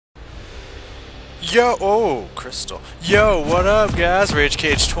Yo, oh, Crystal. Yo, what up, guys? Rage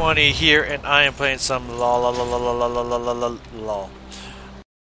Cage 20 here, and I am playing some lol.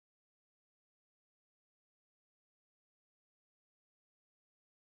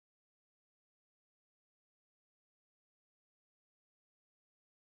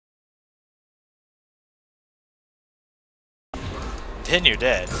 Then you're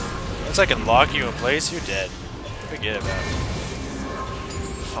dead. Once I can lock you in place, you're dead. Forget about it.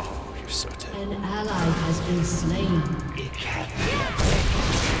 Oh, you're so dead. An ally has been slain.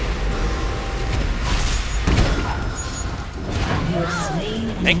 You have slain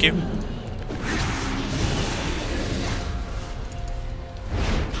an Thank you. enemy.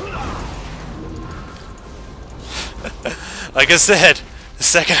 Like I said, the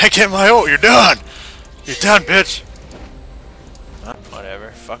second I get my ult, you're done! You're done, bitch!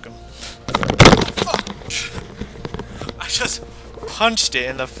 Whatever, fuck him. I just punched it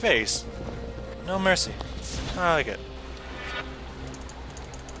in the face. No mercy. I like it.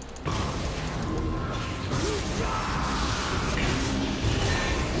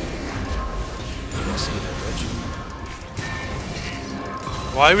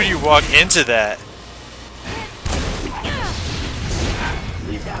 Why would you walk into that?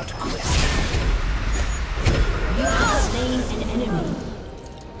 Without question. You have slain an enemy.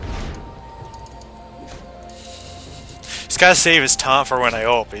 He's gotta save his taunt for when I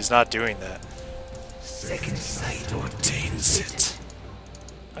ult, but he's not doing that. Second sight Ordains it.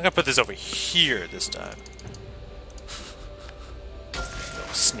 I'm gonna put this over here this time.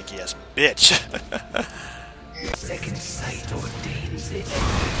 Little sneaky ass bitch. Second sight ordains it.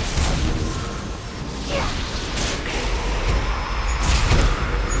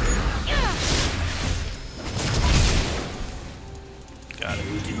 Got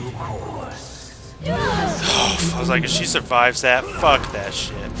it. Due course. I was like, if she survives that, fuck that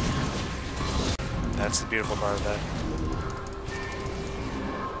shit. That's the beautiful part of that.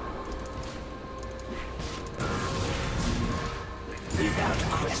 Without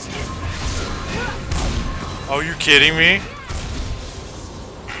question. Oh, you kidding me?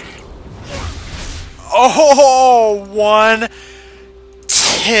 Oh, one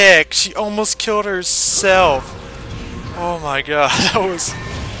tick. She almost killed herself. Oh my god, that was...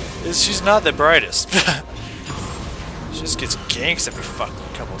 She's not the brightest. She just gets ganks every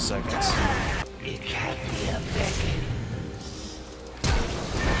fucking couple of seconds. It can't be a beckon.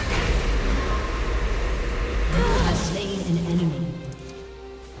 You have slain an enemy.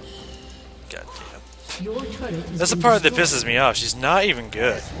 God damn. Your turret is That's the part that pisses me off. She's not even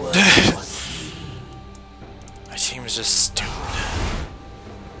good. My team is just stupid.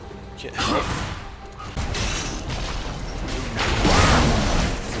 Get help.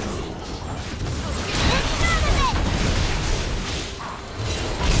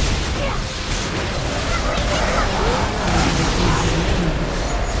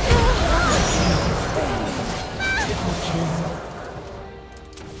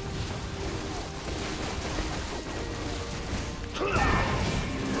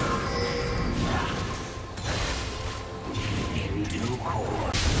 In due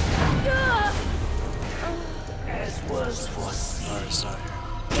course. As was foreseen. Alright, it's not here.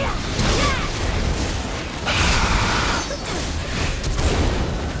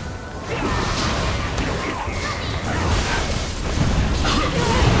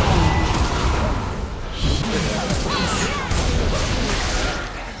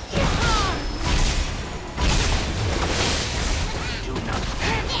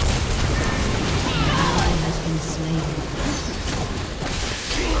 ally has been slain.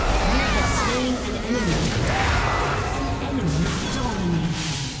 You have slain an enemy. Enemy dominating.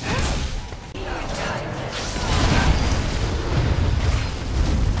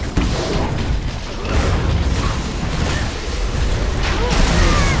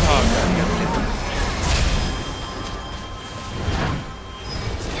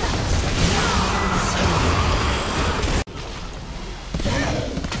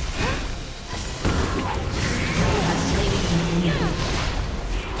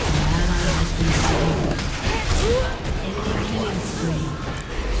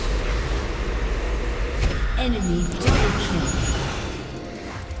 Enemy double kill.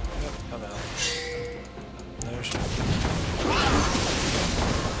 I'm out. No shit.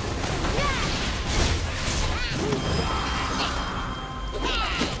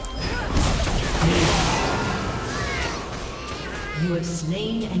 You have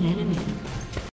slain an enemy.